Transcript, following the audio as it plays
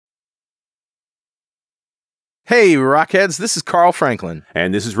Hey, Rockheads, this is Carl Franklin.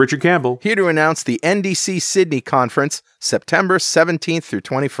 And this is Richard Campbell. Here to announce the NDC Sydney Conference, September 17th through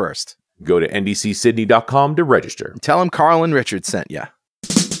 21st. Go to ndcsydney.com to register. Tell them Carl and Richard sent ya.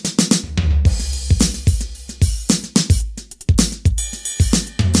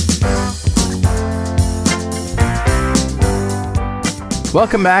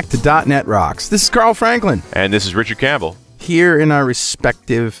 Welcome back to .NET Rocks. This is Carl Franklin. And this is Richard Campbell. Here in our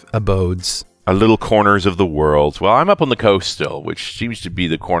respective abodes. Our little corners of the world. Well, I'm up on the coast still, which seems to be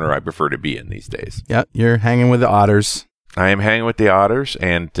the corner I prefer to be in these days. Yep, you're hanging with the otters. I am hanging with the otters,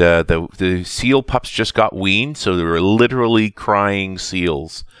 and the seal pups just got weaned, so there were literally crying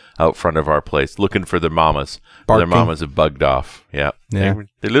seals out front of our place, looking for their mamas. Their mamas have bugged off. Yeah. They're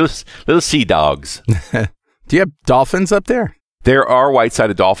little sea dogs. Do you have dolphins up there? There are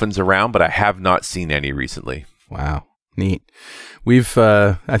white-sided dolphins around, but I have not seen any recently. Wow. Neat. We've,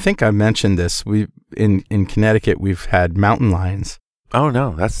 I think I mentioned this. In Connecticut, we've had mountain lions. Oh,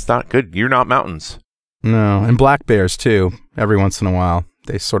 no, that's not good. You're not mountains. No, and black bears, too. Every once in a while,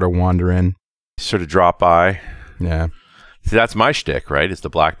 they sort of wander in. Sort of drop by. Yeah. See, that's my shtick, right? It's the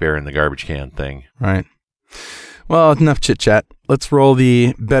black bear in the garbage can thing. Right. Well, enough chit-chat. Let's roll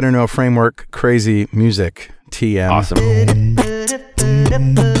the Better Know Framework crazy music. TM. Awesome.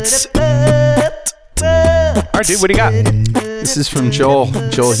 All right, dude, what do you got? This is from Joel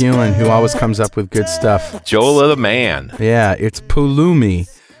Hewlin, who always comes up with good stuff. Joel the man. Yeah, it's Pulumi,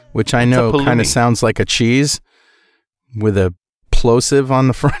 which I know kind of sounds like a cheese with a plosive on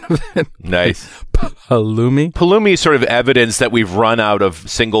the front of it. Nice. Pulumi. Pulumi is sort of evidence that we've run out of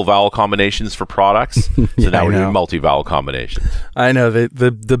single vowel combinations for products. So Yeah, now we're doing multi-vowel combinations. I know.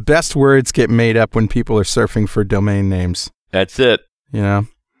 The best words get made up when people are surfing for domain names. That's it. You know?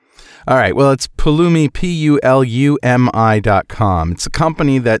 All right. Well, it's Pulumi, Pulumi.com. It's a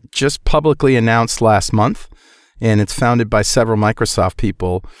company that just publicly announced last month, and it's founded by several Microsoft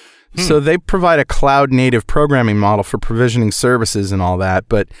people. So they provide a cloud-native programming model for provisioning services and all that.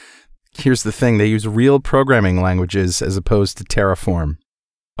 But here's the thing. They use real programming languages as opposed to Terraform.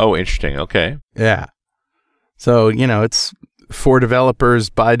 Oh, interesting. Okay. Yeah. So, you know, it's for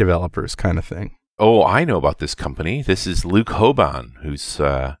developers by developers kind of thing. Oh, I know about this company. This is Luke Hoban, who's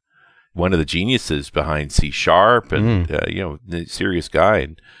one of the geniuses behind C# and, you know, the serious guy.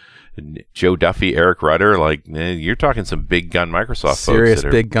 And Joe Duffy, Eric Rudder, like, you're talking some big gun Microsoft serious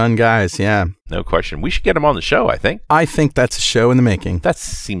folks. Big gun guys, yeah. No question. We should get them on the show, I think. I think that's a show in the making. That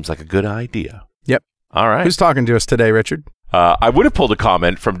seems like a good idea. Yep. All right. Who's talking to us today, Richard? I would have pulled a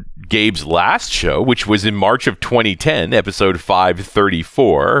comment from Gabe's last show, which was in March of 2010, episode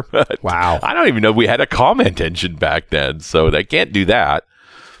 534. Wow. I don't even know if we had a comment engine back then, so they can't do that.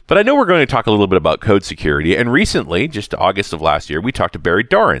 But I know we're going to talk a little bit about code security. And recently, just August of last year, we taled to Barry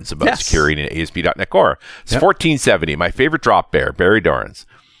Dorrans about security in ASP.NET Core. It's 1470, my favorite drop bear, Barry Dorrans.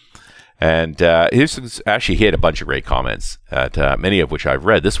 And he had a bunch of great comments, many of which I've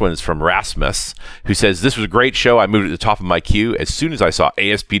read. This one is from Rasmus, who says, "This was a great show. I moved it to the top of my queue as soon as I saw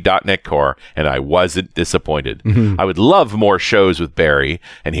ASP.NET Core, and I wasn't disappointed. I would love more shows with Barry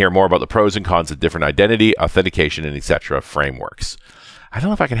and hear more about the pros and cons of different identity, authentication, and etc. frameworks." I don't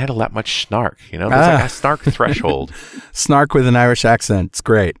know if I can handle that much snark. You know, there's like a snark threshold. Snark with an Irish accent. It's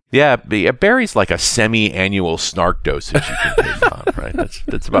great. Yeah, Barry's like a semi-annual snark dosage you can take on, right?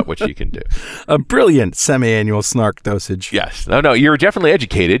 That's about what you can do. A brilliant semi-annual snark dosage. Yes. No, you're definitely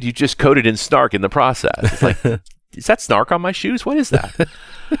educated. You just coded in snark in the process. It's like, is that snark on my shoes? What is that?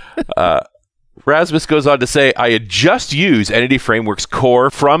 Rasmus goes on to say, "I had just used Entity Framework's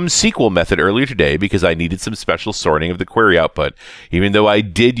core from SQL method earlier today because I needed some special sorting of the query output. Even though I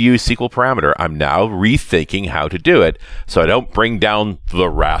did use SQL parameter, I'm now rethinking how to do it so I don't bring down the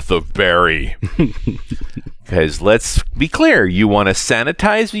wrath of Barry." Because let's be clear, you want to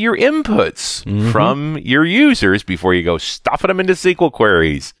sanitize your inputs from your users before you go stuffing them into SQL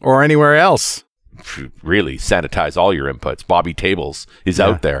queries. Or anywhere else. Really, sanitize all your inputs. Bobby Tables is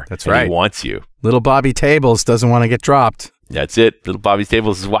out there. That's right. He wants you. Little Bobby Tables doesn't want to get dropped. That's it. Little Bobby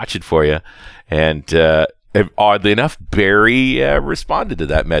Tables is watching for you. And oddly enough, Barry responded to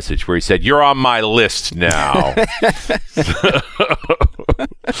that message where he said, "You're on my list now."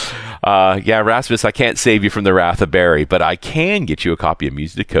 Yeah, Rasmus, I can't save you from the wrath of Barry, but I can get you a copy of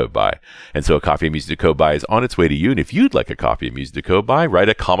Music to Code By. And so a copy of Music to Code By is on its way to you. And if you'd like a copy of Music to Code By, write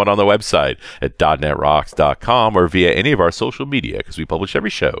a comment on the website at .netrocks.com or via any of our social media, because we publish every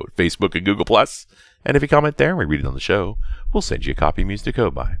show, Facebook and Google+. And if you comment there and we read it on the show, we'll send you a copy of Music to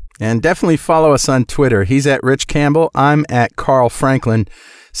Code By. And definitely follow us on Twitter. He's at Rich Campbell. I'm at Carl Franklin.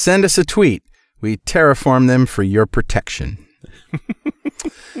 Send us a tweet. We terraform them for your protection.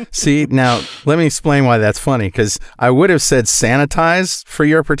 See, now, let me explain why that's funny, because I would have said sanitize for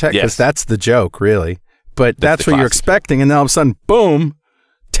your protection, because that's the joke, really. But that's what you're expecting, and then all of a sudden, boom,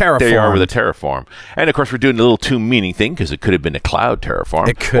 terraform. There you are with a terraform. And, of course, we're doing a little too meaning thing, because it could have been a cloud terraform.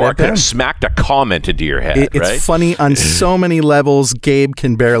 It could have been. Smacked a comment into your head, right? It's funny on so many levels, Gabe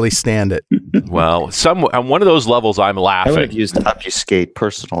can barely stand it. Well, on one of those levels, I'm laughing. I would have used obfuscate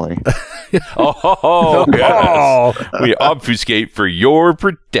personally. We obfuscate for your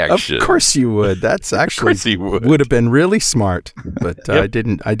protection. Of course you would. That's actually would have been really smart, but I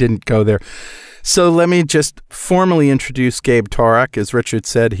didn't go there. So let me just formally introduce Gabe Torok. As Richard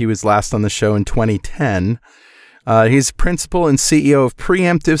said, he was last on the show in 2010. He's principal and CEO of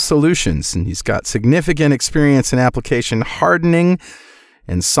PreEmptive Solutions, and he's got significant experience in application hardening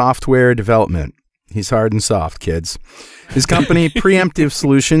and software development. He's hard and soft, kids. His company, PreEmptive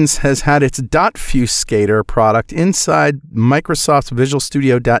Solutions, has had its .fuscator product inside Microsoft's Visual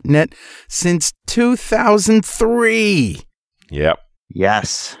Studio.net since 2003. Yep.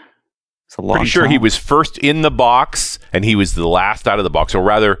 Yes. It's a long Pretty sure time. he was first in the box, and he was the last out of the box, or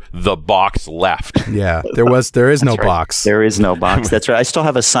rather, the box left. Yeah, there is no box. There is no box. That's right. I still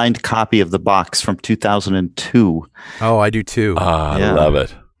have a signed copy of the box from 2002. Oh, I do too. I love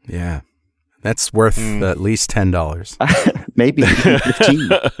it. Yeah. That's worth at least $10. Maybe 15.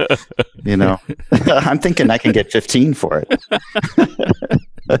 You know, I'm thinking I can get 15 for it.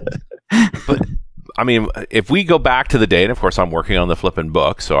 But I mean, if we go back to the day, and of course I'm working on the flippin'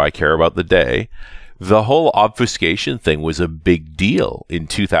 book, so I care about the day, the whole obfuscation thing was a big deal in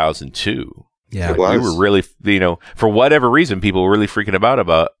 2002. Yeah. It was. We were really, for whatever reason, people were really freaking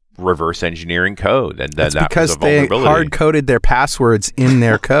about reverse engineering code. And then that because was a they vulnerability. hard-coded their passwords in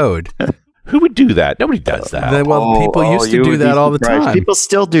their code. Who would do that? Nobody does that. People used to do that all the time. People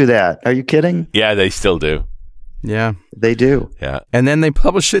still do that. Are you kidding? Yeah, they still do. Yeah. They do. Yeah. And then they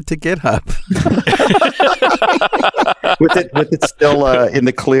publish it to GitHub. with it still in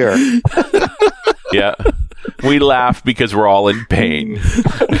the clear. Yeah. We laugh because we're all in pain.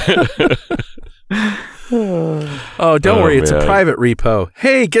 Oh, don't worry. It's a private repo.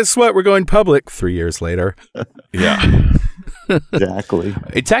 Hey, guess what? We're going public 3 years later. Yeah. Exactly.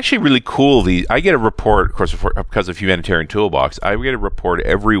 It's actually really cool. I get a report, of course, because of Humanitarian Toolbox. I get a report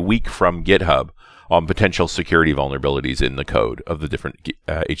every week from GitHub on potential security vulnerabilities in the code of the different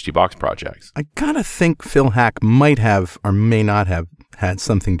HDBox projects. I gotta think Phil Hack might have or may not have had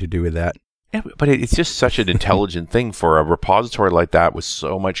something to do with that. Yeah, but it's just such an intelligent thing for a repository like that with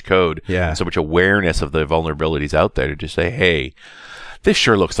so much code and so much awareness of the vulnerabilities out there to just say, hey, this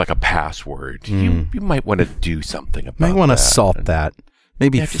sure looks like a password. You might want to do something about it. Might want to salt that.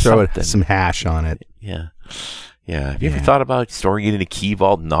 Maybe throw something. some hash on it. Yeah. Yeah. Have you ever thought about storing it in a key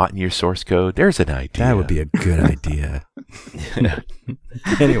vault, not in your source code? There's an idea. That would be a good idea.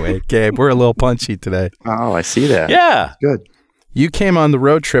 Anyway, Gabe, we're a little punchy today. Oh, I see that. Yeah. Good. You came on the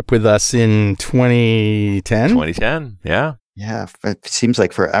road trip with us in 2010? 2010, yeah. Yeah, it seems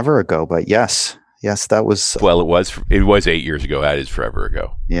like forever ago, but yes, that was... Well, it was 8 years ago. That is forever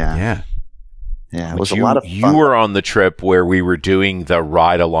ago. Yeah. It was a lot of fun. You were on the trip where we were doing the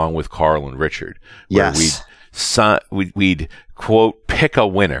ride along with Carl and Richard. Where we'd quote, pick a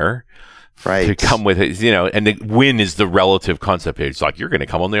winner. Right. To come with it, and the win is the relative concept. It's like, you're going to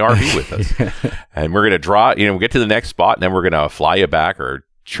come on the RV with us. And we're going to draw, we'll get to the next spot, and then we're going to fly you back or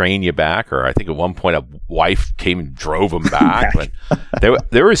train you back. Or I think at one point a wife came and drove him back.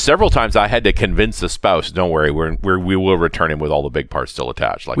 But there were several times I had to convince the spouse, don't worry, we will return him with all the big parts still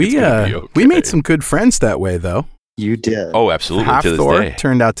attached. Like we made some good friends that way, though. You did. Oh, absolutely. To this day.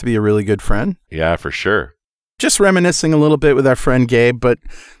 Turned out to be a really good friend. Yeah, for sure. Just reminiscing a little bit with our friend Gabe, but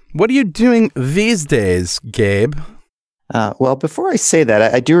what are you doing these days, Gabe? Well, before I say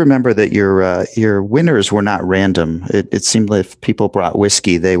that, I do remember that your winners were not random. It seemed like if people brought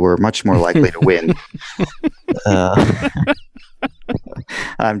whiskey, they were much more likely to win.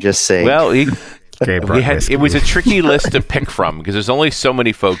 I'm just saying. Well, it was a tricky list to pick from because there's only so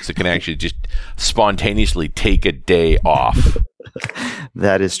many folks that can actually just spontaneously take a day off.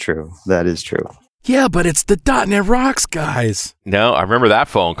 That is true. Yeah, but it's the .NET Rocks guys. No, I remember that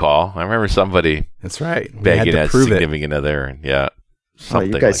phone call. I remember somebody. That's right. Begging a significant other. Yeah.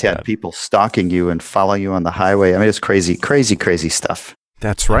 You guys had people stalking you and following you on the highway. I mean, it's crazy stuff.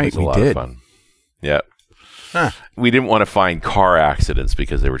 That's right. We did. It was a lot of fun. Yeah. Huh. We didn't want to find car accidents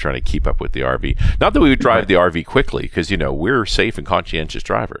because they were trying to keep up with the RV. Not that we would drive the RV quickly because, we're safe and conscientious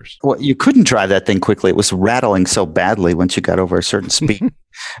drivers. Well, you couldn't drive that thing quickly. It was rattling so badly once you got over a certain speed.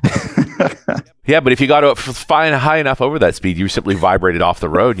 Yeah, but if you got fine high enough over that speed, you simply vibrated off the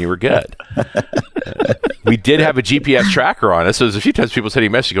road and you were good. We did have a GPS tracker on us, so there's a few times people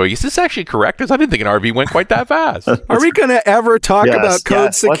sending messages going, "Is this actually correct?" Because I didn't think an RV went quite that fast. Are we going to ever talk about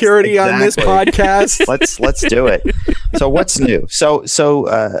code security on this podcast? Let's do it. So what's new? So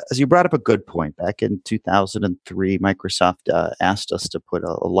as you brought up a good point, back in 2003, Microsoft asked us to put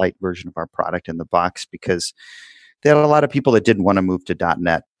a light version of our product in the box because they had a lot of people that didn't want to move to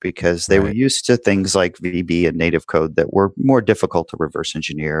 .NET because they were used to things like VB and native code that were more difficult to reverse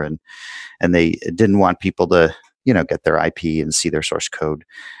engineer, and they didn't want people to get their IP and see their source code.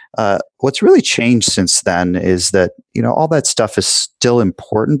 What's really changed since then is that all that stuff is still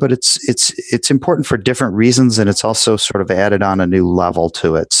important, but it's important for different reasons, and it's also sort of added on a new level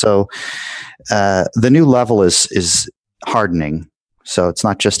to it. So the new level is hardening. So it's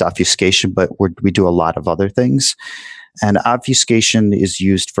not just obfuscation, but we do a lot of other things. And obfuscation is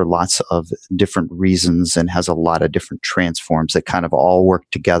used for lots of different reasons and has a lot of different transforms that kind of all work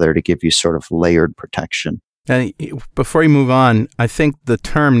together to give you sort of layered protection. And before you move on, I think the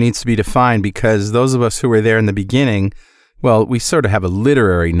term needs to be defined because those of us who were there in the beginning, well, we sort of have a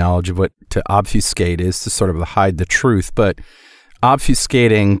literary knowledge of what to obfuscate is, to sort of hide the truth. But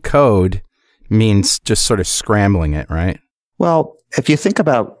obfuscating code means just sort of scrambling it, right? Well, if you think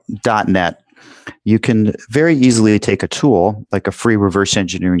about .NET, you can very easily take a tool, like a free reverse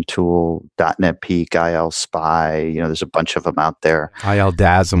engineering tool, .NET Peek, IL Spy, there's a bunch of them out there. IL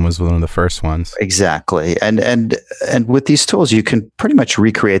DASM was one of the first ones. Exactly. And with these tools, you can pretty much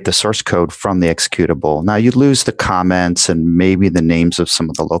recreate the source code from the executable. Now, you lose the comments and maybe the names of some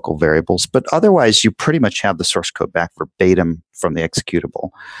of the local variables, but otherwise, you pretty much have the source code back verbatim from the executable.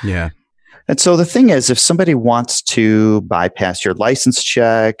 Yeah. And so the thing is, if somebody wants to bypass your license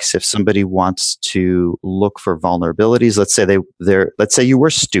checks, if somebody wants to look for vulnerabilities, let's say you were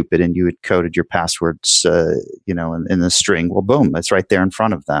stupid and you had coded your passwords, in the string. Well, boom, it's right there in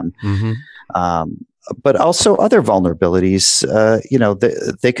front of them. Mm-hmm. But also other vulnerabilities,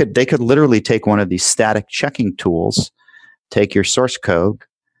 they could literally take one of these static checking tools, take your source code,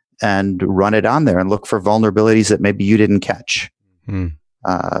 and run it on there and look for vulnerabilities that maybe you didn't catch. Mm.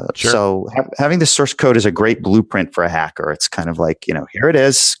 Sure. So having the source code is a great blueprint for a hacker. It's kind of like, here it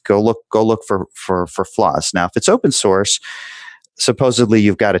is. Go look for flaws. Now, if it's open source, supposedly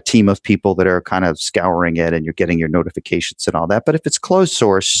you've got a team of people that are kind of scouring it and you're getting your notifications and all that. But if it's closed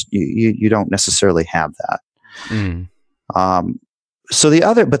source, you don't necessarily have that. Mm. So the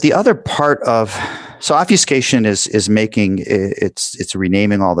other part of obfuscation is making it's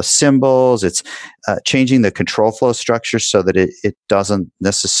renaming all the symbols. It's changing the control flow structure so that it doesn't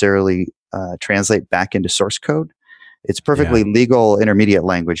necessarily translate back into source code. It's perfectly legal intermediate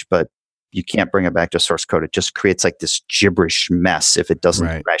language, but you can't bring it back to source code. It just creates like this gibberish mess if it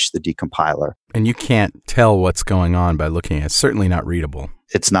doesn't crash the decompiler. And you can't tell what's going on by looking at it. It's certainly not readable.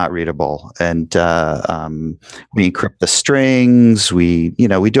 It's not readable. And we encrypt the strings. We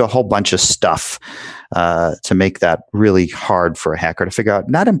do a whole bunch of stuff to make that really hard for a hacker to figure out.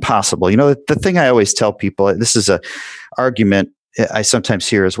 Not impossible. The thing I always tell people, this is a argument I sometimes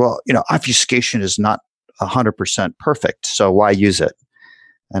hear as well, obfuscation is not 100% perfect. So why use it?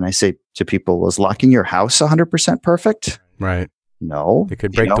 And I say to people, was locking your house 100% perfect? Right. No. They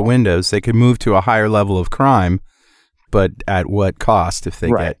could break the windows. They could move to a higher level of crime, but at what cost? If they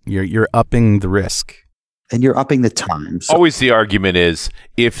get you're upping the risk. And you're upping the time. So always the argument is,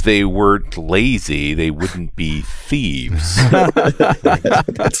 if they weren't lazy, they wouldn't be thieves.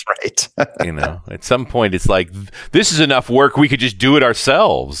 That's right. At some point, it's like, this is enough work. We could just do it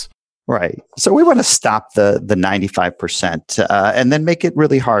ourselves. Right. So we want to stop the 95% and then make it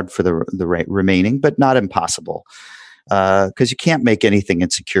really hard for the remaining, but not impossible. Because you can't make anything in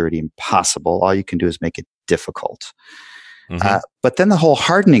security impossible. All you can do is make it difficult. Mm-hmm. But then the whole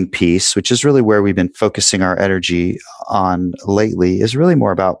hardening piece, which is really where we've been focusing our energy on lately, is really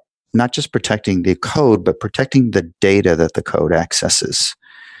more about not just protecting the code, but protecting the data that the code accesses.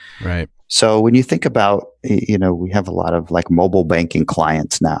 Right. So when you think about, we have a lot of like mobile banking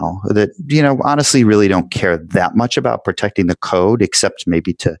clients now that, honestly really don't care that much about protecting the code, except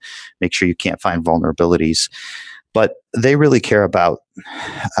maybe to make sure you can't find vulnerabilities. But they really care about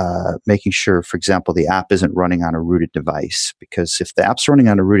making sure, for example, the app isn't running on a rooted device. Because if the app's running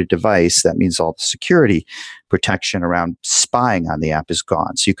on a rooted device, that means all the security protection around spying on the app is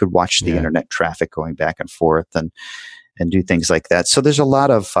gone. So you could watch the internet traffic going back and forth and do things like that. So there's a lot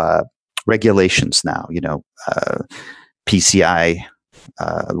of regulations now, PCI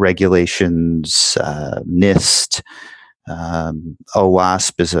regulations, NIST,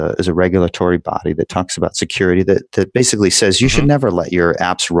 OWASP is a regulatory body that talks about security that basically says you should never let your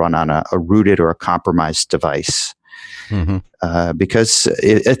apps run on a rooted or a compromised device. Because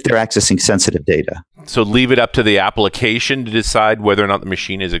if they're accessing sensitive data. So leave it up to the application to decide whether or not the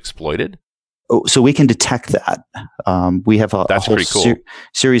machine is exploited? So we can detect that. We have a whole cool.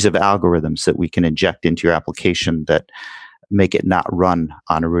 series of algorithms that we can inject into your application that make it not run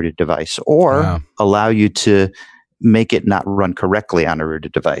on a rooted device, or allow you to make it not run correctly on a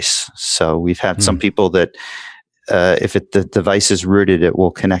rooted device. So we've had some people that if the device is rooted, it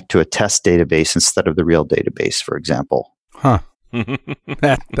will connect to a test database instead of the real database, for example. Huh.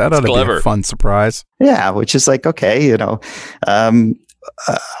 that ought to be a fun surprise. Yeah, which is like, okay,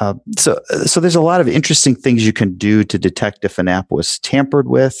 so there's a lot of interesting things you can do to detect if an app was tampered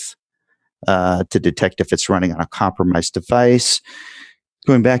with, to detect if it's running on a compromised device.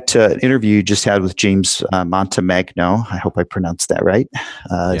 Going back to an interview you just had with James Montemagno, I hope I pronounced that right.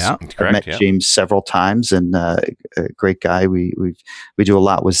 Yeah, I've correct. met James several times, and a great guy. We do a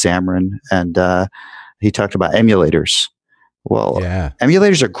lot with Xamarin, and he talked about emulators. Well,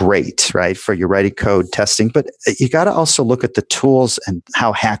 emulators are great, right, for your writing code testing, but you got to also look at the tools and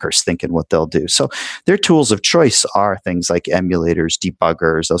how hackers think and what they'll do. So their tools of choice are things like emulators,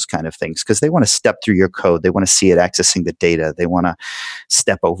 debuggers, those kind of things, because they want to step through your code. They want to see it accessing the data. They want to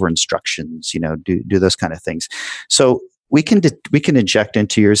step over instructions, do those kind of things. So we can inject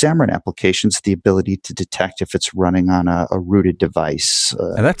into your Xamarin applications the ability to detect if it's running on a rooted device.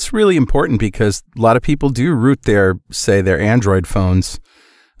 And that's really important because a lot of people do root their Android phones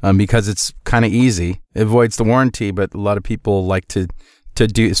because it's kind of easy. It avoids the warranty, but a lot of people like to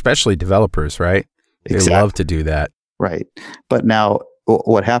do, especially developers, right? They love to do that. Right. But now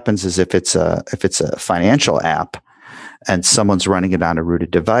what happens is if it's a financial app, and someone's running it on a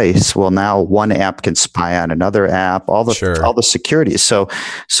rooted device, well, now one app can spy on another app, all the security. So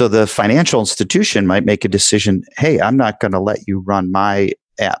the financial institution might make a decision, hey, I'm not going to let you run my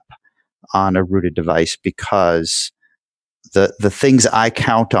app on a rooted device because the things I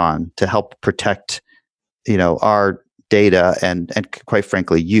count on to help protect, our data and quite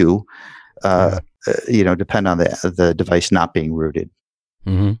frankly, depend on the device not being rooted.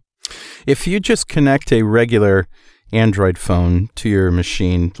 Mm-hmm. If you just connect a regular Android phone to your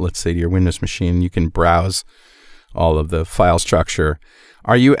machine, let's say to your Windows machine, you can browse all of the file structure.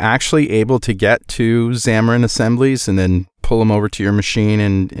 Are you actually able to get to Xamarin assemblies and then pull them over to your machine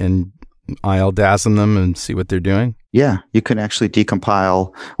and IL-DASM them and see what they're doing? Yeah, you can actually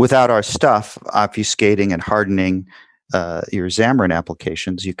decompile without our stuff, obfuscating and hardening your Xamarin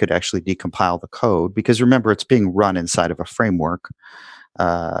applications. You could actually decompile the code because remember, it's being run inside of a framework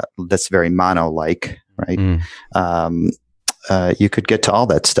that's very mono-like. Right. You could get to all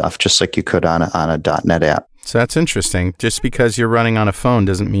that stuff just like you could on a .NET app. So that's interesting. Just because you're running on a phone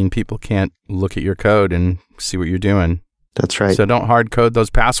doesn't mean people can't look at your code and see what you're doing. That's right. So don't hard code those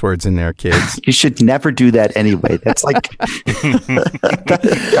passwords in there, kids. You should never do that anyway. That's like,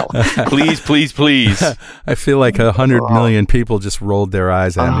 please. I feel like 100 million people just rolled their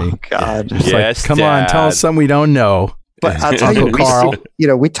eyes at me. Oh God! Yes, come on, tell us something we don't know. But I'll tell you, Carl,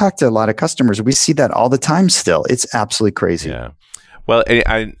 we talk to a lot of customers. We see that all the time still. It's absolutely crazy. Yeah. Well,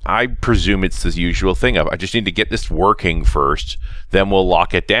 I presume it's the usual thing of I just need to get this working first, then we'll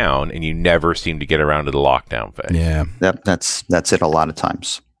lock it down, and you never seem to get around to the lockdown phase. Yeah. That's it a lot of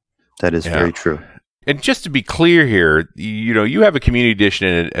times. That is very true. And just to be clear here, you have a community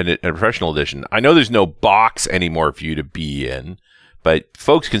edition and a professional edition. I know there's no box anymore for you to be in, but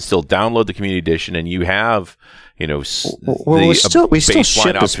folks can still download the community edition, and you have we still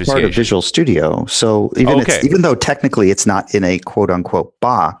ship as part of Visual Studio. So even though technically it's not in a quote unquote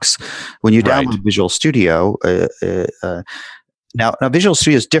box, when you download Visual Studio, now Visual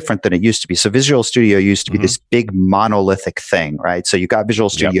Studio is different than it used to be. So Visual Studio used to be this big monolithic thing, right? So you got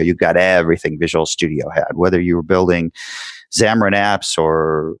Visual Studio, you got everything Visual Studio had, whether you were building Xamarin apps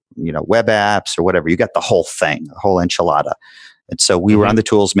or web apps or whatever, you got the whole thing, the whole enchilada. And so we were on the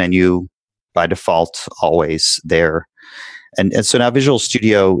tools menu by default, always there. And so now Visual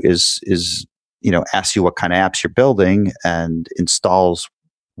Studio is asks you what kind of apps you're building and installs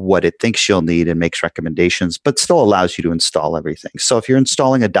what it thinks you'll need and makes recommendations, but still allows you to install everything. So if you're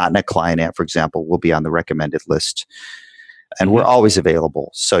installing a .NET Client app, for example, we'll be on the recommended list. And we're always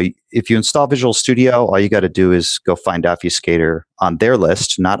available. So if you install Visual Studio, all you got to do is go find Obfuscator on their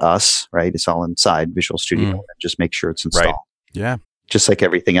list, not us, right? It's all inside Visual Studio. And just make sure it's installed. Right. Yeah. just like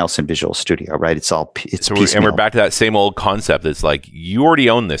everything else in Visual Studio, right? It's piecemeal. And we're back to that same old concept. It's like you already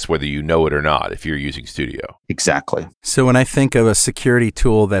own this, whether you know it or not, if you're using Studio. Exactly. So when I think of a security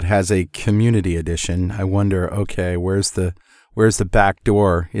tool that has a community edition, I wonder, okay, where's the back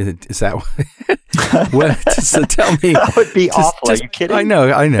door? Is that what? So tell me. That would be awful. Are you kidding? I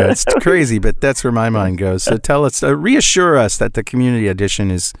know. It's crazy, but that's where my mind goes. So tell us, reassure us that the community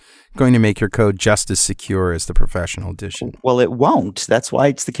edition is going to make your code just as secure as the professional edition. Well, it won't. That's why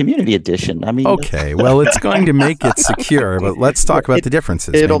it's the community edition. I mean, okay. Well, it's going to make it secure, but let's talk about the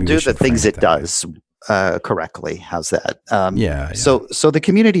differrences. It'll do the things it does correctly. How's that? Yeah. So the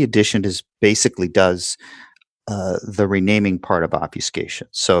community edition basically does the renaming part of obfuscation.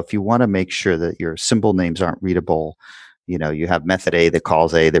 So if you want to make sure that your symbol names aren't readable, you have method A that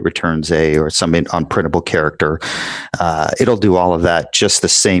calls A, that returns A, or some unprintable character, it'll do all of that just the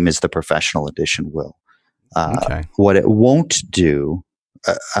same as the professional edition will. Okay. What it won't do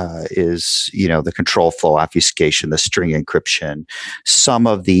is, the control flow obfuscation, the string encryption, some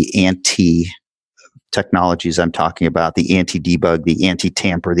of the technologies I'm talking about, the anti-debug, the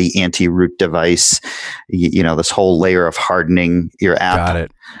anti-tamper, the anti-root device, this whole layer of hardening your app. Got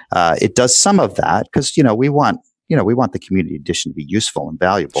it. It does some of that because, we want the community edition to be useful and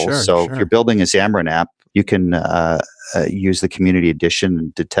valuable. Sure. If you're building a Xamarin app, you can use the community edition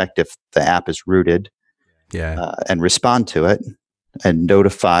and detect if the app is rooted, and respond to it and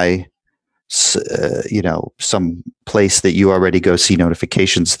notify some place that you already go see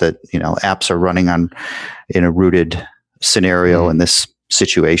notifications that, apps are running in a rooted scenario in this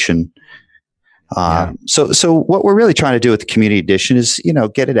situation. So what we're really trying to do with the community edition is,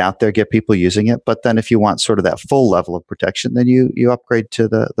 get it out there, get people using it. But then if you want sort of that full level of protection, then you upgrade to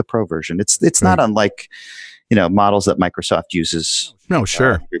the pro version. It's not unlike, models that Microsoft uses. No,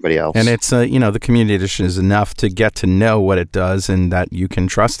 sure. Everybody else. And it's, the community edition is enough to get to know what it does and that you can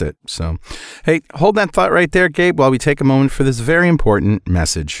trust it. So, hey, hold that thought right there, Gabe, while we take a moment for this very important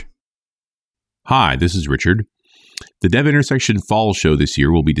message. Hi, this is Richard. The Dev Intersection Fall Show this year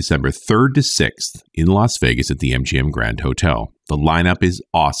will be December 3rd to 6th in Las Vegas at the MGM Grand Hotel. The lineup is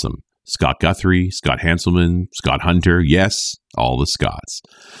awesome. Scott Guthrie, Scott Hanselman, Scott Hunter, yes, all the Scotts.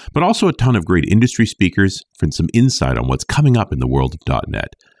 But also a ton of great industry speakers for some insight on what's coming up in the world of .NET.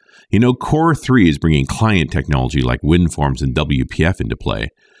 Core 3 is bringing client technology like WinForms and WPF into play.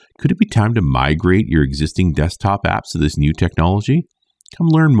 Could it be time to migrate your existing desktop apps to this new technology? Come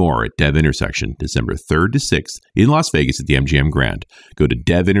learn more at Dev Intersection, December 3rd to 6th in Las Vegas at the MGM Grand. Go to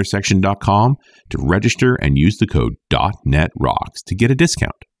devintersection.com to register and use the code .NETROCKS to get a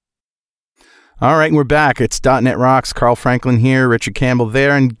discount. All right, we're back. It's .NET Rocks. Carl Franklin here, Richard Campbell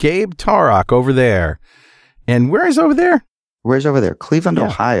there, and Gabe Torok over there. And where is over there? Where's over there? Cleveland,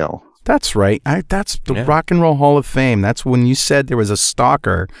 Ohio. That's right. That's the Rock and Roll Hall of Fame. That's when you said there was a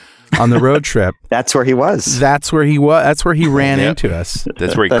stalker on the road trip. That's where he was. That's where he was. That's where he ran into us.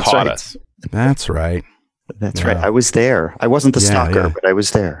 That's where he caught us. That's right. That's right. I was there. I wasn't the stalker, but I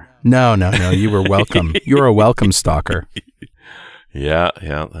was there. No. You were welcome. You were a welcome stalker. Yeah.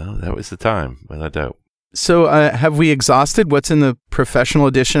 Well, that was the time, without doubt. So have we exhausted what's in the professional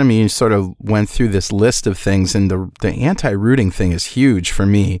edition? I mean, you sort of went through this list of things, and the anti-rooting thing is huge for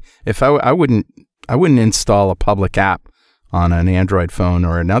me. If I wouldn't install a public app on an Android phone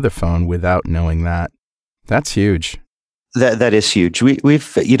or another phone without knowing that. That's huge. That is huge.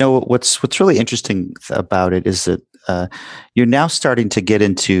 We've what's really interesting about it is that you're now starting to get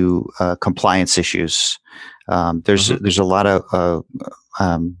into compliance issues. There's a lot of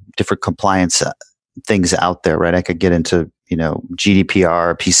different compliance things out there, right? I could get into,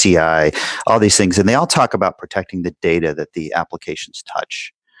 GDPR, PCI, all these things, and they all talk about protecting the data that the applications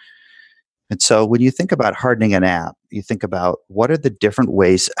touch. And so when you think about hardening an app, you think about what are the different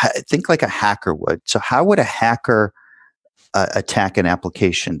ways, think like a hacker would. So how would a hacker attack an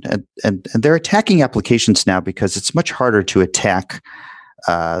application? And they're attacking applications now because it's much harder to attack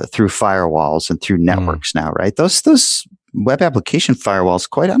through firewalls and through networks now, right? Those web application firewalls,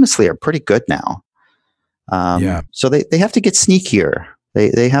 quite honestly, are pretty good now. So they have to get sneakier.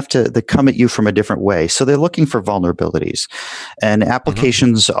 They have to come at you from a different way. So they're looking for vulnerabilities, and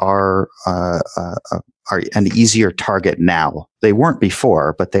applications are an easier target now. They weren't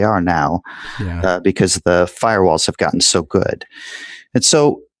before, but they are now because the firewalls have gotten so good. And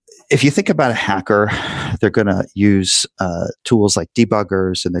so if you think about a hacker, they're going to use tools like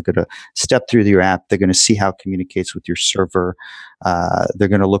debuggers, and they're going to step through your app. They're going to see how it communicates with your server. They're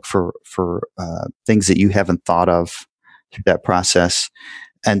going to look for things that you haven't thought of through that process.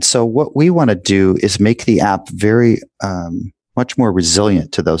 And so what we want to do is make the app very much more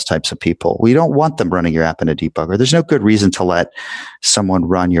resilient to those types of people. We don't want them running your app in a debugger. There's no good reason to let someone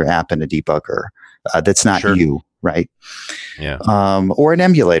run your app in a debugger that's not you, right? Yeah. Or an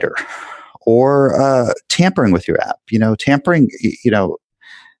emulator, or tampering with your app. Tampering.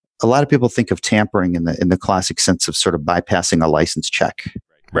 A lot of people think of tampering in the classic sense of sort of bypassing a license check,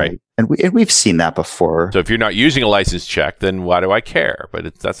 right? And we've seen that before. So if you're not using a license check, then why do I care?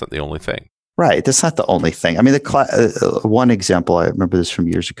 But that's not the only thing. Right. That's not the only thing. I mean, one example, I remember this from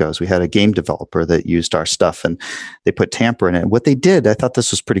years ago, is we had a game developer that used our stuff and they put tamper in it. And what they did, I thought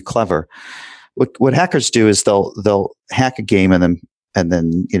this was pretty clever. What hackers do is they'll hack a game and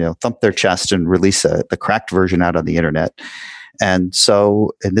then thump their chest and release the cracked version out on the internet. And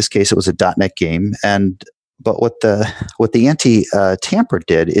so in this case, it was a .NET game. But what the anti-tamper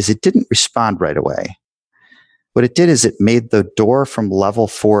did is it didn't respond right away. What it did is it made the door from level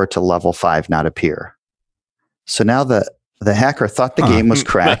 4 to level 5 not appear. So now the hacker thought the game was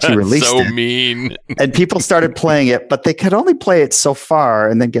cracked. He released so it. So mean. And people started playing it, but they could only play it so far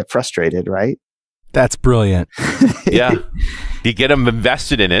and then get frustrated, right? That's brilliant. Yeah. You get them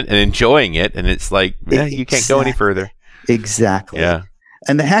invested in it and enjoying it, and it's like, you can't go any further. Exactly. Yeah.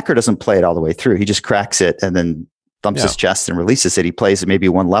 And the hacker doesn't play it all the way through. He just cracks it and then thumps his chest and releases it. He plays it maybe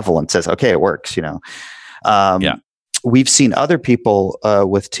one level and says, okay, it works, We've seen other people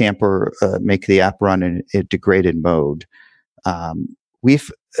with tamper make the app run in a degraded mode.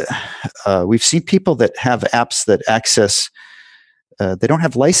 We've seen people that have apps that access, they don't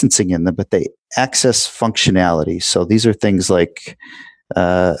have licensing in them, but they access functionality. So these are things like,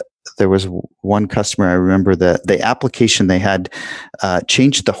 there was one customer, I remember that the application they had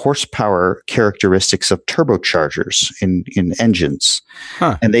changed the horsepower characteristics of turbochargers in engines.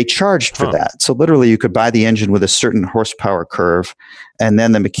 And they charged for that. So literally you could buy the engine with a certain horsepower curve, and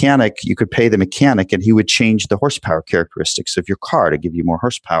then you could pay the mechanic and he would change the horsepower characteristics of your car to give you more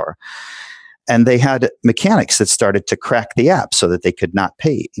horsepower. And they had mechanics that started to crack the app so that they could not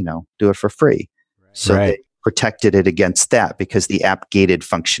pay, do it for free. So they protected it against that because the app gated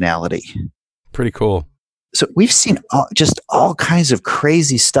functionality. Pretty cool. So we've seen just all kinds of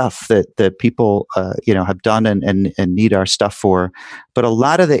crazy stuff that people have done and need our stuff for. But a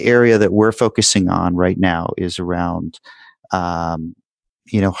lot of the area that we're focusing on right now is around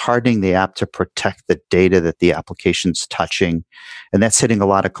hardening the app to protect the data that the application's touching, and that's hitting a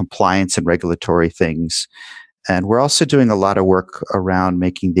lot of compliance and regulatory things. And we're also doing a lot of work around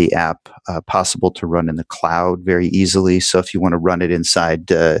making the app possible to run in the cloud very easily. So if you want to run it inside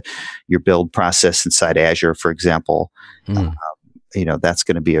your build process inside Azure, for example, that's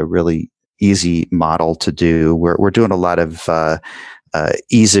going to be a really easy model to do. We're doing a lot of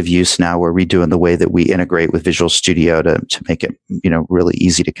ease of use now. We're redoing the way that we integrate with Visual Studio to make it really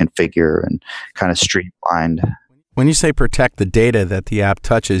easy to configure and kind of streamlined. When you say protect the data that the app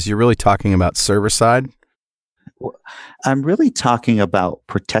touches, you're really talking about server side? I'm really talking about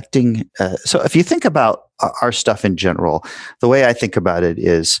protecting. So if you think about our stuff in general, the way I think about it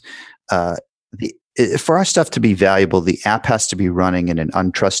is for our stuff to be valuable, the app has to be running in an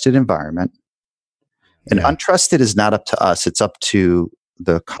untrusted environment. And untrusted is not up to us. It's up to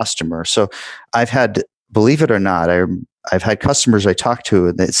the customer. So I've had, believe it or not, I've had customers I talk to,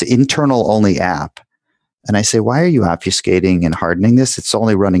 and it's internal only app. And I say, why are you obfuscating and hardening this? It's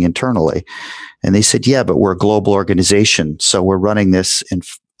only running internally. And they said, yeah, but we're a global organization. So we're running this in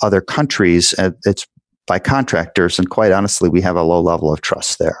other countries. And it's by contractors. And quite honestly, we have a low level of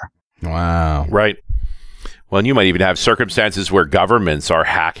trust there. Wow. Right. Well, and you might even have circumstances where governments are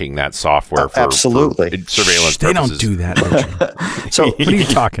hacking that software for absolutely surveillance purposes. They don't do that, Richard. So what are you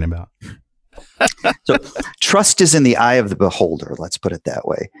talking about? So trust is in the eye of the beholder. Let's put it that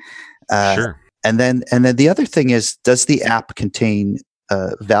way. Sure. And then the other thing is, does the app contain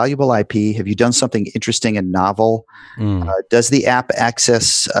valuable IP? Have you done something interesting and novel? Does the app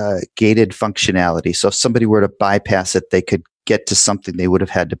access gated functionality? So if somebody were to bypass it, they could get to something they would have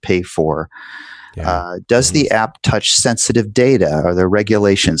had to pay for. Does the app touch sensitive data? Are there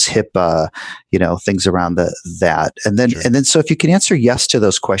regulations, HIPAA, things around that? And then, so if you can answer yes to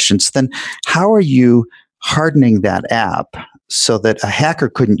those questions, then how are you hardening that app so that a hacker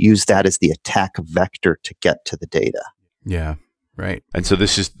couldn't use that as the attack vector to get to the data? Yeah, right. And so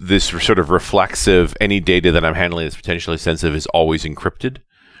this sort of reflexive, any data that I'm handling that's potentially sensitive is always encrypted,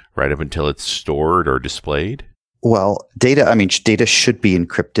 right, up until it's stored or displayed? Well, data should be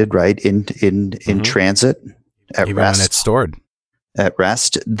encrypted, right, in transit, at even rest. when it's stored. At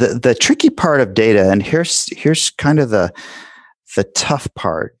rest. The tricky part of data, and here's kind of the tough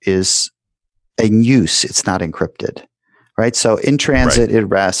part, is in use, it's not encrypted, right? So in transit, at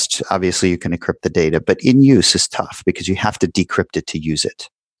rest, obviously you can encrypt the data, but in use is tough because you have to decrypt it to use it.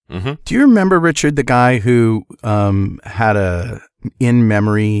 Mm-hmm. Do you remember, Richard, the guy who had a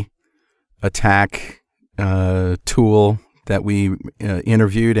in-memory attack tool that we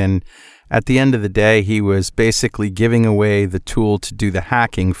interviewed? And at the end of the day, he was basically giving away the tool to do the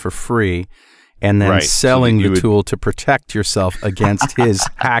hacking for free and then selling the tool to protect yourself against his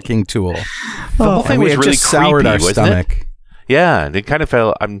hacking tool. The whole thing was really soured creepy, our wasn't stomach. it? Yeah, and it kind of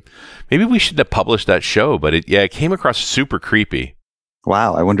felt. Maybe we shouldn't have published that show, but it came across super creepy.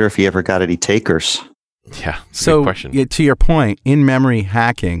 Wow, I wonder if he ever got any takers. Yeah, that's a good question. To your point, in-memory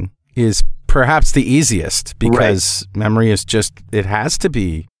hacking is perhaps the easiest because memory is just, it has to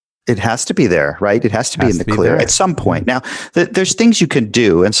be. It has to be there, right? It has to be in the clear at some point. Now, there's things you can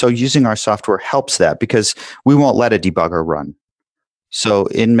do. And so using our software helps that because we won't let a debugger run. So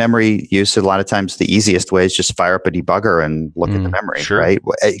in memory use, a lot of times the easiest way is just fire up a debugger and look at the memory, right?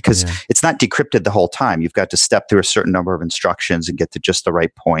 Because it's not decrypted the whole time. You've got to step through a certain number of instructions and get to just the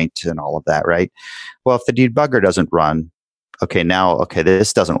right point and all of that, right? Well, if the debugger doesn't run,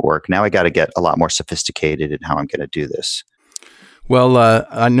 this doesn't work. Now I got to get a lot more sophisticated in how I'm going to do this. Well,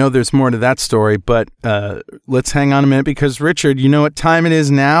 I know there's more to that story, but let's hang on a minute because, Richard, you know what time it is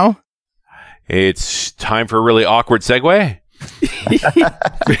now? It's time for a really awkward segue.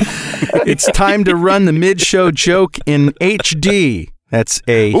 It's time to run the mid-show joke in HD. That's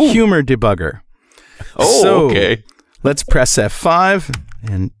a humor debugger. Okay. Let's press F5,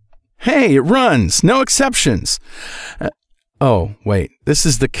 and hey, it runs. No exceptions. Oh, wait. This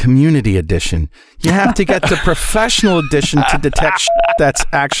is the community edition. You have to get the professional edition to detect that's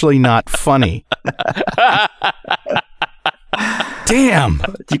actually not funny. Damn.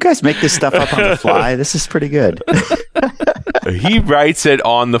 Do you guys make this stuff up on the fly? This is pretty good. He writes it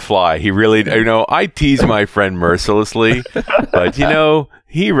on the fly. He really, I tease my friend mercilessly, but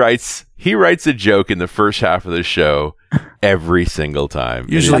he writes a joke in the first half of the show every single time.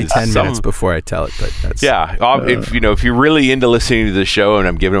 Usually 10 minutes before I tell it, but that's... Yeah. If you're really into listening to the show and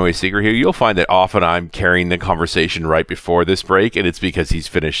I'm giving away a secret here, you'll find that often I'm carrying the conversation right before this break, and it's because he's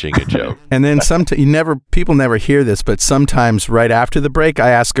finishing a joke. And then people never hear this, but sometimes right after the break,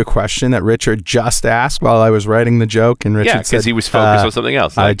 I ask a question that Richard just asked while I was writing the joke, and Richard said... because he was focused on something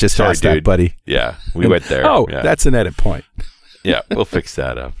else. I just asked that, buddy. Yeah, we went there. That's an edit point. Yeah, we'll fix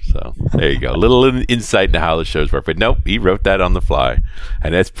that up. So there you go. A little insight into how the shows work. But nope, he wrote that on the fly.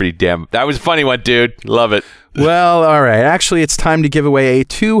 And that's that was a funny one, dude. Love it. Well, all right. Actually, it's time to give away a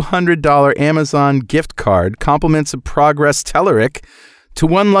 $200 Amazon gift card, compliments of Progress Telerik, to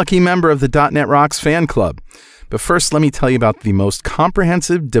one lucky member of the .NET Rocks fan club. But first, let me tell you about the most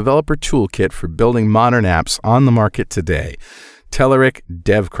comprehensive developer toolkit for building modern apps on the market today, Telerik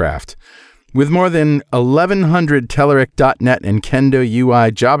DevCraft. With more than 1,100 Telerik.NET and Kendo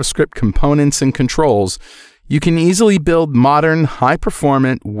UI JavaScript components and controls, you can easily build modern,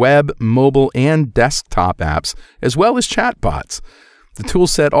 high-performant web, mobile, and desktop apps, as well as chatbots. The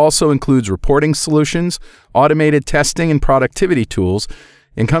toolset also includes reporting solutions, automated testing, and productivity tools,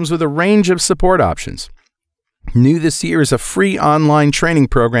 and comes with a range of support options. New this year is a free online training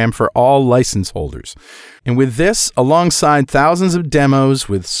program for all license holders. And with this, alongside thousands of demos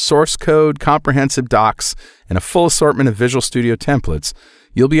with source code, comprehensive docs, and a full assortment of Visual Studio templates,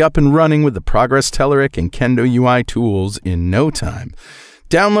 you'll be up and running with the Progress Telerik and Kendo UI tools in no time.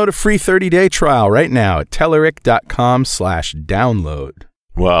 Download a free 30-day trial right now at telerik.com/download.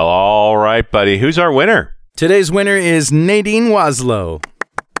 Well, all right, buddy. Who's our winner? Today's winner is Nadine Waslow. Oh,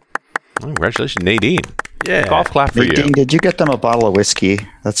 congratulations, Nadine. Yeah. Golf clap for Nadine, you. did you get them a bottle of whiskey?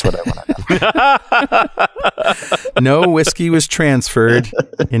 That's what I want to know. No whiskey was transferred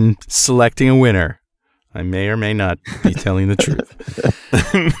in selecting a winner. I may or may not be telling the truth.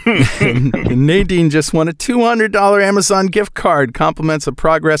 Nadine just won a $200 Amazon gift card, compliments of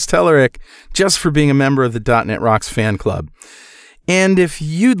Progress Telerik, just for being a member of the .NET Rocks fan club. And if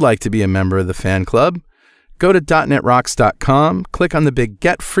you'd like to be a member of the fan club, go to .NETRocks.com, click on the big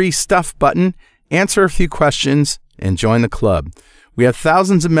Get Free Stuff button, answer a few questions, and join the club. We have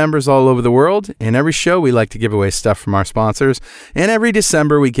thousands of members all over the world, and every show we like to give away stuff from our sponsors, and every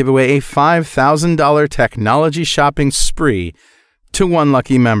December we give away a $5,000 technology shopping spree to one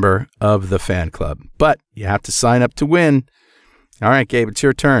lucky member of the fan club. But you have to sign up to win. All right, Gabe, it's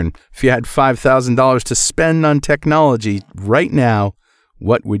your turn. If you had $5,000 to spend on technology right now,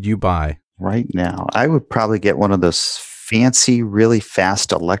 what would you buy? Right now, I would probably get one of those fancy, really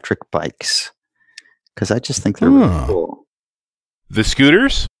fast electric bikes because I just think they're really cool. The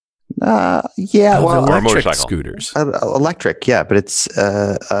scooters? Yeah, well, electric scooters. Electric, yeah, but it's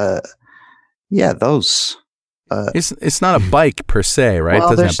those. It's not a bike per se, right?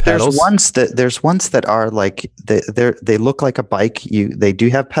 Well, it doesn't have pedals. There's ones that are like they look like a bike. They do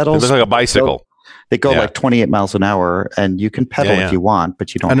have pedals. It looks like a bicycle. They go like 28 miles an hour, and you can pedal if you want,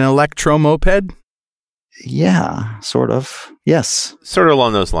 but you don't. An electromoped? Yeah, sort of. Yes, sort of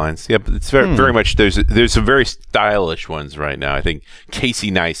along those lines. Yeah, but it's very much. There's some very stylish ones right now. I think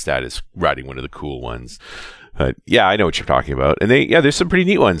Casey Neistat is riding one of the cool ones. Yeah, I know what you're talking about, and there's some pretty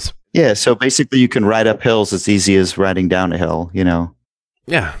neat ones. Yeah, so basically, you can ride up hills as easy as riding down a hill.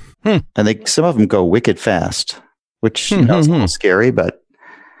 Yeah, and some of them go wicked fast, which is a little scary, but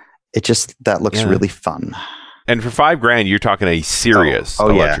that looks really fun. And for $5,000, you're talking a serious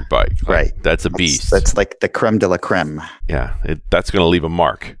electric bike. Right. That's a beast. That's like the creme de la creme. Yeah. That's going to leave a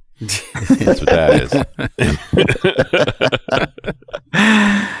mark. That's what that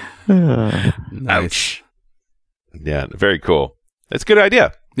is. Ouch. Yeah. Very cool. That's a good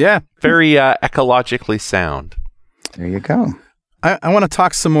idea. Yeah. Very ecologically sound. There you go. I want to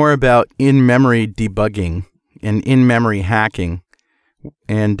talk some more about in-memory debugging and in-memory hacking.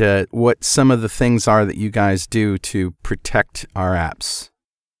 And what some of the things are that you guys do to protect our apps.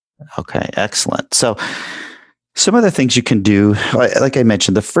 Okay, excellent. So some of the things you can do, like I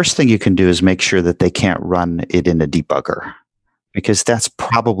mentioned, the first thing you can do is make sure that they can't run it in a debugger, because that's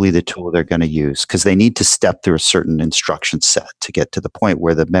probably the tool they're going to use, because they need to step through a certain instruction set to get to the point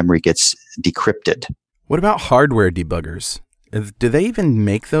where the memory gets decrypted. What about hardware debuggers? Do they even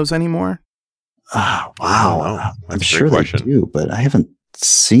make those anymore? Oh, wow. I'm sure they do, but I haven't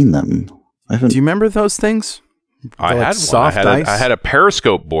seen them. Do you remember those things? I had one. I had a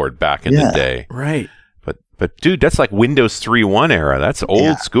Periscope board back in the day. Right. But dude, that's like Windows 3.1 era. That's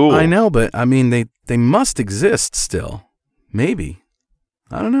old school. I know, but I mean, they must exist still. Maybe.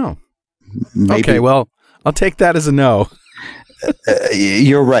 I don't know. Maybe. Okay, well, I'll take that as a no.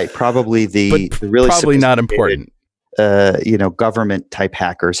 You're right. Probably the really probably not important. Government type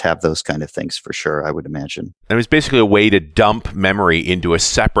hackers have those kind of things for sure, I would imagine. It was basically a way to dump memory into a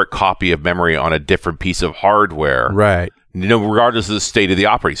separate copy of memory on a different piece of hardware. Right. Regardless of the state of the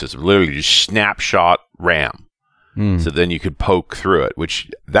operating system, literally just snapshot RAM. So then you could poke through it,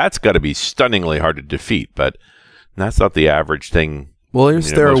 which that's got to be stunningly hard to defeat, but that's not the average thing. Well,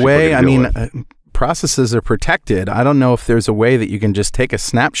 is there a way? I mean, processes are protected. I don't know if there's a way that you can just take a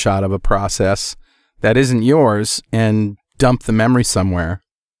snapshot of a process that isn't yours and dump the memory somewhere.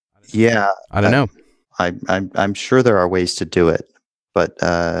 Yeah, I don't know. I'm sure there are ways to do it, but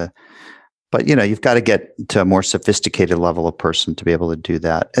you've got to get to a more sophisticated level of person to be able to do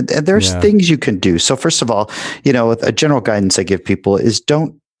that. And there's things you can do. So first of all, a general guidance I give people is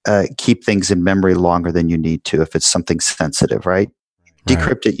don't keep things in memory longer than you need to if it's something sensitive, right?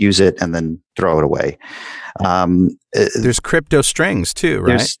 Decrypt it, use it, and then throw it away. There's crypto strings too,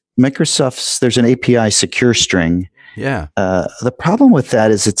 right? There's an API secure string. Yeah. The problem with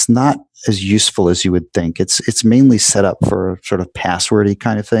that is it's not as useful as you would think. It's mainly set up for sort of passwordy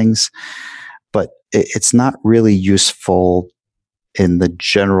kind of things, but it's not really useful in the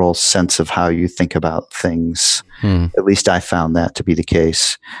general sense of how you think about things. At least I found that to be the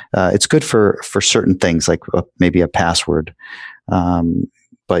case. It's good for certain things, like maybe a password,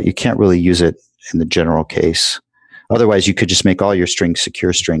 but you can't really use it in the general case. Otherwise, you could just make all your strings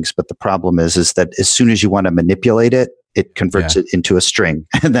secure strings. But the problem is that as soon as you want to manipulate it, it converts it into a string.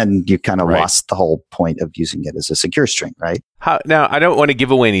 And then you kind of lost the whole point of using it as a secure string, right? Now, I don't want to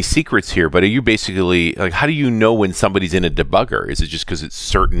give away any secrets here, but are you basically, like, how do you know when somebody's in a debugger? Is it just because it's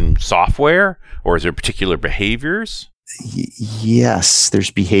certain software, or is there particular behaviors? Yes, there's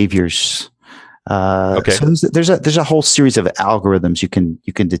behaviors. Okay. So there's a whole series of algorithms you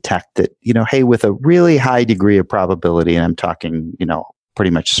can detect that, hey, with a really high degree of probability, and I'm talking, pretty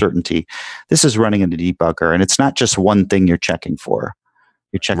much certainty, this is running in a debugger, and it's not just one thing you're checking for.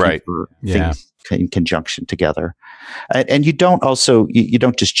 You're checking for things in conjunction together, and you don't you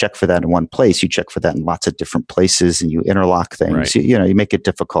don't just check for that in one place. You check for that in lots of different places, and you interlock things. Right. You make it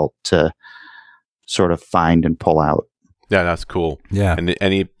difficult to sort of find and pull out. Yeah, that's cool. Yeah. And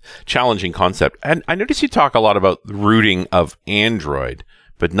any challenging concept. And I notice you talk a lot about rooting of Android,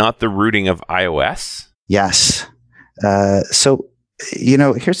 but not the rooting of iOS. Yes. So,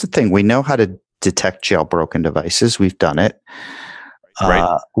 here's the thing. We know how to detect jailbroken devices. We've done it.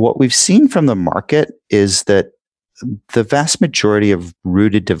 Right. What we've seen from the market is that the vast majority of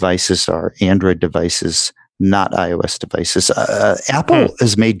rooted devices are Android devices, not iOS devices. Apple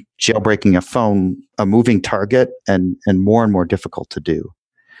has made jailbreaking a phone a moving target and more difficult to do.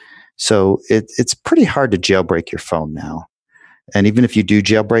 So it's pretty hard to jailbreak your phone now. And even if you do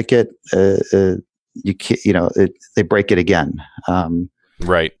jailbreak it, you can't, they break it again.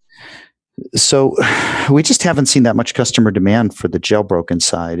 Right. So we just haven't seen that much customer demand for the jailbroken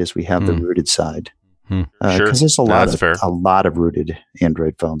side as we have the rooted side. Sure. Because there's a fair. lot of rooted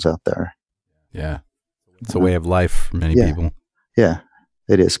Android phones out there. Yeah. It's a way of life for many people. Yeah,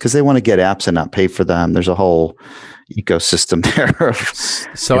 it is. Because they want to get apps and not pay for them. There's a whole ecosystem there.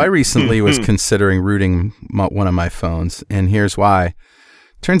 So I recently was considering rooting one of my phones, and here's why.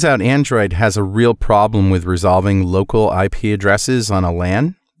 Turns out Android has a real problem with resolving local IP addresses on a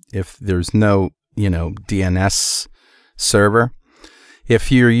LAN if there's no, DNS server.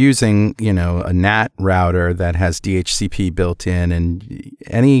 If you're using, a NAT router that has DHCP built in, and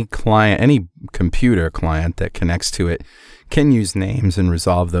any computer client that connects to it can use names and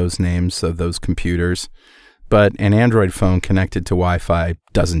resolve those names of those computers, but an Android phone connected to Wi-Fi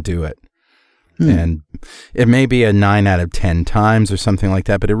doesn't do it. And it may be a 9 out of 10 times or something like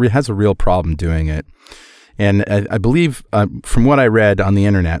that, but it has a real problem doing it. And I believe from what I read on the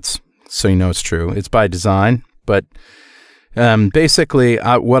internet, so it's true, it's by design, but basically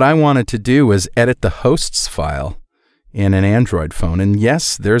what I wanted to do was edit the hosts file in an Android phone. And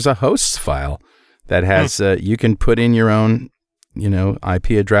yes, there's a hosts file that has, you can put in your own,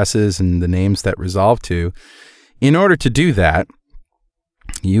 IP addresses and the names that resolve to. In order to do that,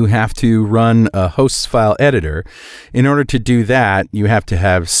 you have to run a hosts file editor. In order to do that, you have to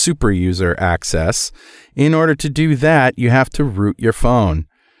have super user access. In order to do that, you have to root your phone.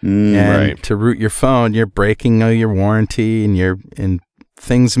 And to root your phone, you're breaking your warranty, and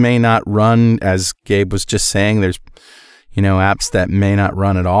things may not run, as Gabe was just saying. There's, apps that may not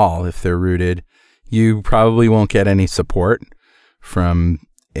run at all if they're rooted. You probably won't get any support from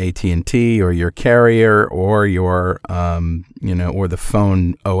AT&T or your carrier or your, or the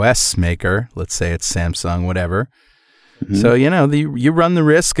phone OS maker. Let's say it's Samsung, whatever. So, you run the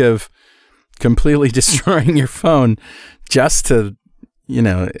risk of completely destroying your phone just to,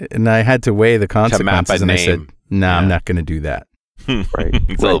 and I had to weigh the consequences. To map a name. I said, no, I'm not going to do that.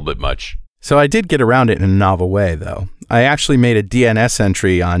 It's a little bit much. So I did get around it in a novel way, though. I actually made a DNS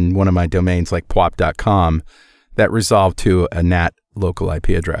entry on one of my domains, like pwop.com, that resolved to a NAT local IP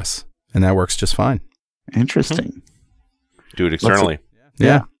address, and that works just fine. Interesting. Do it externally.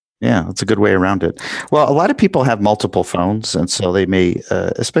 Yeah, that's a good way around it. Well, a lot of people have multiple phones, and so they may,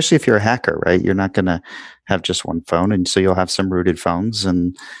 especially if you're a hacker, right? You're not going to have just one phone, and so you'll have some rooted phones,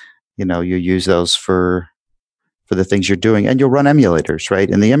 and you use those for the things you're doing, and you'll run emulators, right?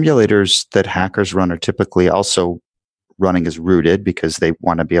 And the emulators that hackers run are typically also running as rooted because they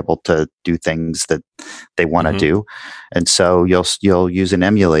want to be able to do things that they want to do, and so you'll use an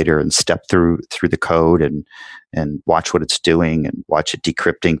emulator and step through the code and watch what it's doing and watch it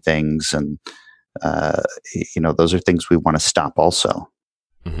decrypting things, and those are things we want to stop also.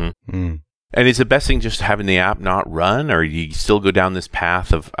 And is the best thing just having the app not run, or you still go down this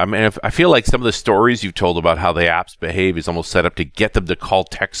path of? I mean, I feel like some of the stories you've told about how the apps behave is almost set up to get them to call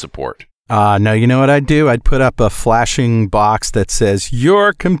tech support. No, you know what I'd do? I'd put up a flashing box that says,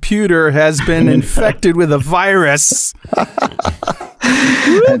 "Your computer has been infected with a virus."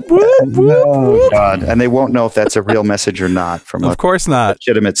 Oh, God. And they won't know if that's a real message or not from of course not.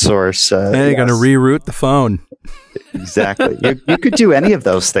 Legitimate source. They're going to reroute the phone. Exactly. You could do any of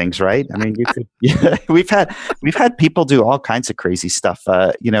those things, right? I mean, you could. Yeah, we've had people do all kinds of crazy stuff.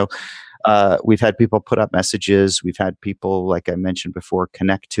 We've had people put up messages. We've had people, like I mentioned before,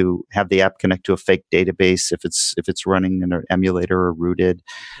 have the app connect to a fake database if it's running in an emulator or rooted.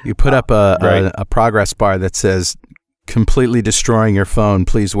 You put up a progress bar that says, "Completely destroying your phone.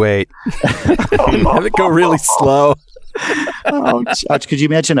 Please wait." Have it go really slow. Oh, gosh. Could you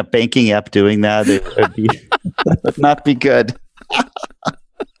imagine a banking app doing that? It would not be good.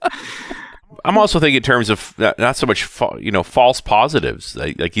 I'm also thinking in terms of not so much false positives.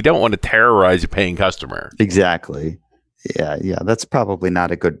 Like you don't want to terrorize your paying customer. Exactly. Yeah. That's probably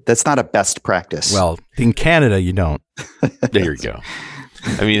not that's not a best practice. Well, in Canada, you don't. There you go.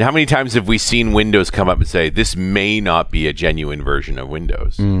 I mean, how many times have we seen Windows come up and say, "This may not be a genuine version of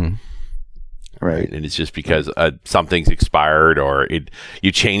Windows"? Right. And it's just because something's expired, or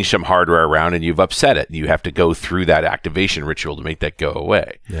you change some hardware around and you've upset it. You have to go through that activation ritual to make that go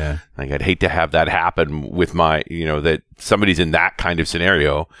away. Yeah. Like, I'd hate to have that happen with my, that somebody's in that kind of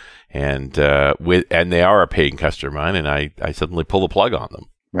scenario and they are a paying customer of mine, and I suddenly pull the plug on them.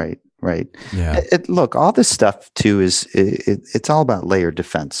 Right. Yeah. Look, all this stuff too is it's all about layered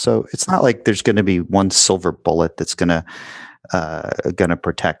defense. So it's not like there's going to be one silver bullet that's going to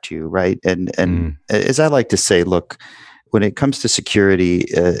protect you, right? And as I like to say, look, when it comes to security,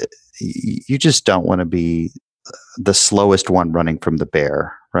 you just don't want to be the slowest one running from the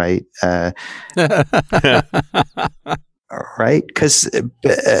bear, right? right? Because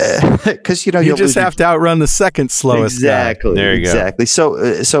you just have to outrun the second slowest guy. There you go. Exactly. So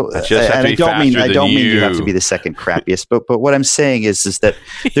and I don't mean you have to be the second crappiest, but what I'm saying is that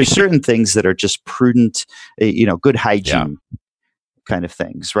there's certain things that are just prudent, good hygiene kind of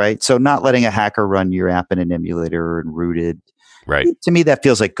things, right? So not letting a hacker run your app in an emulator and rooted. Right. To me, that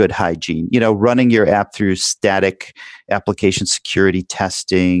feels like good hygiene. Running your app through static application security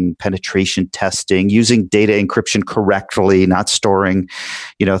testing, penetration testing, using data encryption correctly, not storing,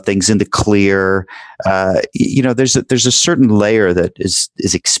 things in the clear. There's a certain layer that is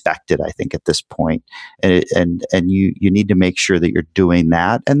expected, I think, at this point, and you need to make sure that you're doing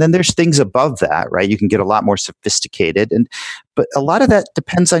that. And then there's things above that, right? You can get a lot more sophisticated, but a lot of that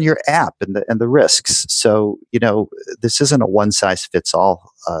depends on your app and the risks. So this isn't a one size fits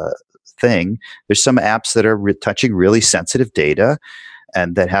all thing. There's some apps that are touching really sensitive data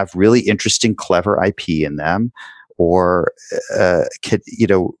and that have really interesting, clever IP in them, or could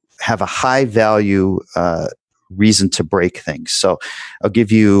have a high value reason to break things. So I'll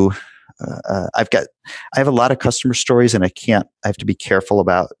give you. I have a lot of customer stories, and I have to be careful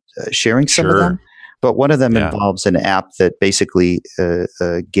about sharing some of them. But one of them involves an app that basically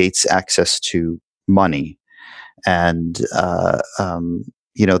gates access to money, and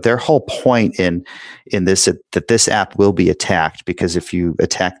their whole point in this that this app will be attacked, because if you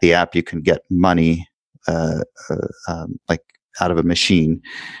attack the app, you can get money like out of a machine,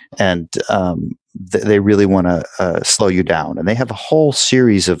 and they really want to slow you down, and they have a whole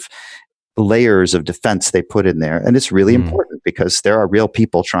series of layers of defense they put in there, and it's really important because there are real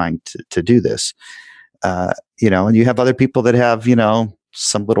people trying to do this. And you have other people that have,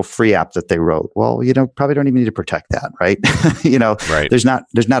 some little free app that they wrote. Well, probably don't even need to protect that, right? Right. There's not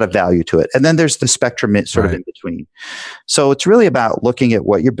a value to it. And then there's the spectrum sort of in between. So it's really about looking at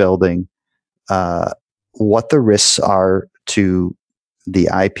what you're building, what the risks are to the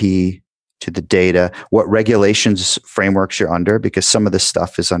IP, to the data, what regulations frameworks you're under, because some of this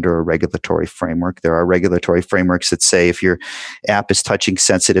stuff is under a regulatory framework. There are regulatory frameworks that say if your app is touching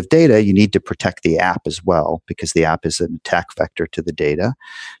sensitive data, you need to protect the app as well, because the app is an attack vector to the data.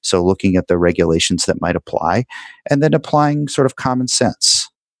 So looking at the regulations that might apply, and then applying sort of common sense.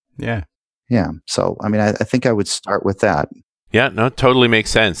 Yeah. Yeah. So, I think I would start with that. Yeah, no, it totally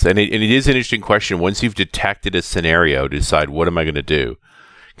makes sense. And it is an interesting question. Once you've detected a scenario, to decide, what am I going to do?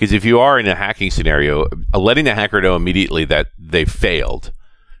 Because if you are in a hacking scenario, letting the hacker know immediately that they failed,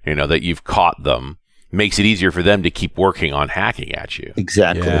 that you've caught them, makes it easier for them to keep working on hacking at you.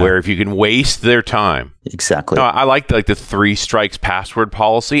 Exactly. Yeah. Where if you can waste their time. Exactly. No, I like the 3 strikes password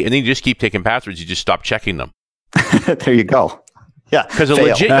policy, and then you just keep taking passwords. You just stop checking them. There you go. Yeah. Because a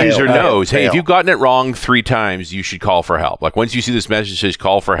legit user knows, hey, if you've gotten it wrong 3 times, you should call for help. Like once you see this message that says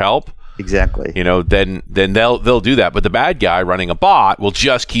call for help, exactly. Then they'll do that. But the bad guy running a bot will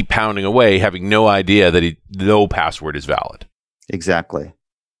just keep pounding away, having no idea that no password is valid. Exactly.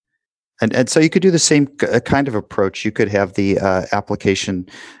 And so you could do the same kind of approach. You could have the application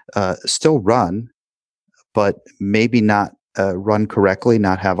still run, but maybe not run correctly,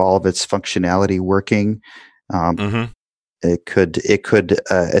 not have all of its functionality working. It could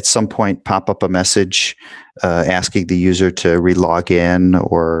at some point pop up a message asking the user to re-log in,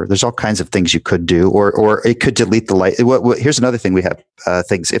 or there's all kinds of things you could do, or it could delete the here's another thing we have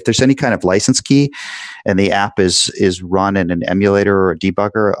things. If there's any kind of license key and the app is run in an emulator or a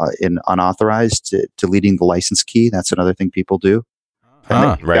debugger in unauthorized, deleting the license key, that's another thing people do.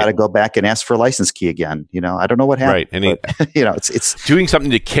 And got to go back and ask for a license key again. I don't know what happened. Right, and it's doing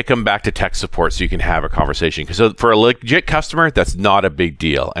something to kick them back to tech support so you can have a conversation. Because for a legit customer, that's not a big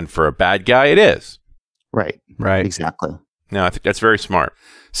deal, and for a bad guy, it is. Right, exactly. No, I think that's very smart.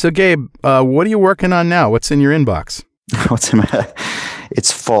 So, Gabe, what are you working on now? What's in your inbox?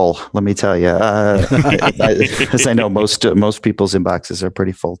 It's full. Let me tell you, as I know, most people's inboxes are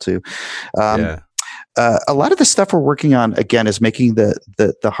pretty full too. A lot of the stuff we're working on, again, is making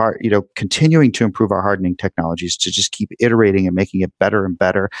the hard, continuing to improve our hardening technologies, to just keep iterating and making it better and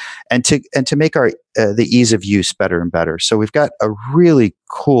better, and to make our the ease of use better and better. So we've got a really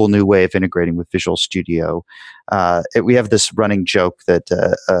cool new way of integrating with Visual Studio. We have this running joke that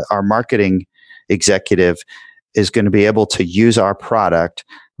our marketing executive is going to be able to use our product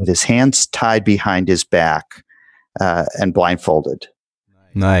with his hands tied behind his back and blindfolded.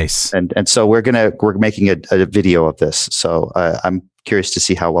 Nice. And so we're making a video of this. So I'm curious to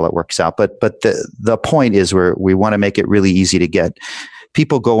see how well it works out. But the point is we want to make it really easy to get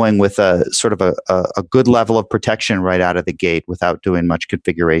people going with a sort of a good level of protection right out of the gate without doing much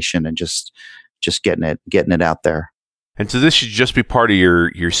configuration, and just getting it out there. And so this should just be part of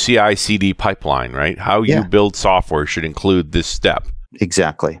your CI/CD pipeline, right? How you build software should include this step.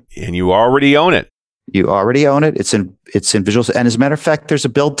 Exactly. And you already own it. You already own it. It's in Visual. And as a matter of fact, there's a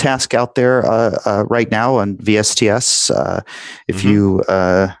build task out there right now on VSTS. If you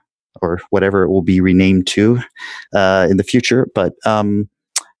or whatever it will be renamed to in the future, but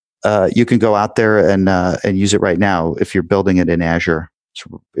you can go out there and use it right now if you're building it in Azure.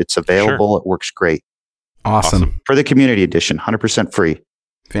 It's available. Sure. It works great. Awesome. For the Community Edition, 100% free.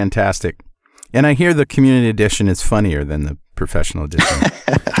 Fantastic. And I hear the Community Edition is funnier than the Professional Edition.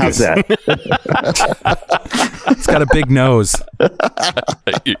 How's that? It's got a big nose.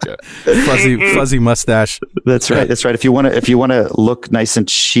 Fuzzy mustache. That's right. That's right. If you want to look nice and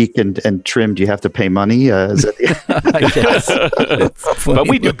chic and trimmed, you have to pay money. Is that I guess. But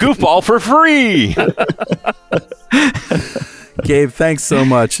we do Goofball for free. Gabe, thanks so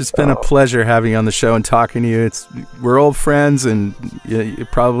much. It's been a pleasure having you on the show and talking to you. We're old friends, and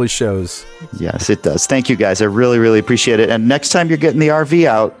it probably shows. Yes, it does. Thank you, guys. I really, really appreciate it. And next time you're getting the RV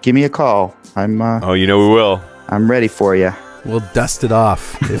out, give me a call. Oh, you know we will. I'm ready for you. We'll dust it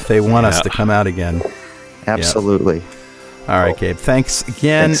off if they want us to come out again. Absolutely. Yep. All right, Gabe. Thanks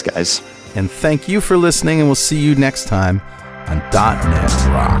again. Thanks, guys. And thank you for listening, and we'll see you next time on .NET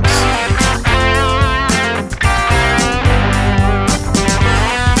Rocks.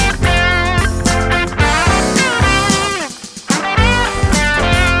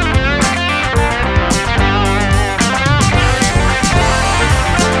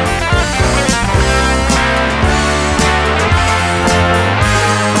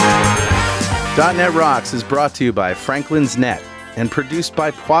 .NET Rocks is brought to you by Franklin's Net and produced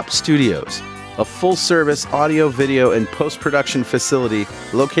by PWOP Studios, a full-service audio, video, and post-production facility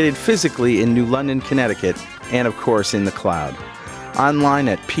located physically in New London, Connecticut, and of course in the cloud. Online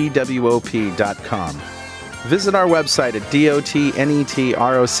at pwop.com. Visit our website at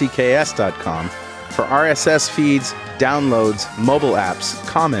dotnetrocks.com for RSS feeds, downloads, mobile apps,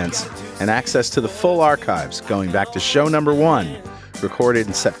 comments, and access to the full archives going back to show number 1. Recorded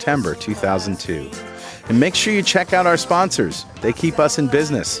in September 2002. And make sure you check out our sponsors. They keep us in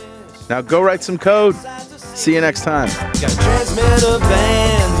business. Now go write some code. See you next time. Got transmitter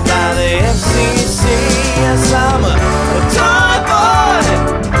banned by the FCC. Yes, I'm a toy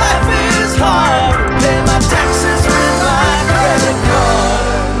boy. Life is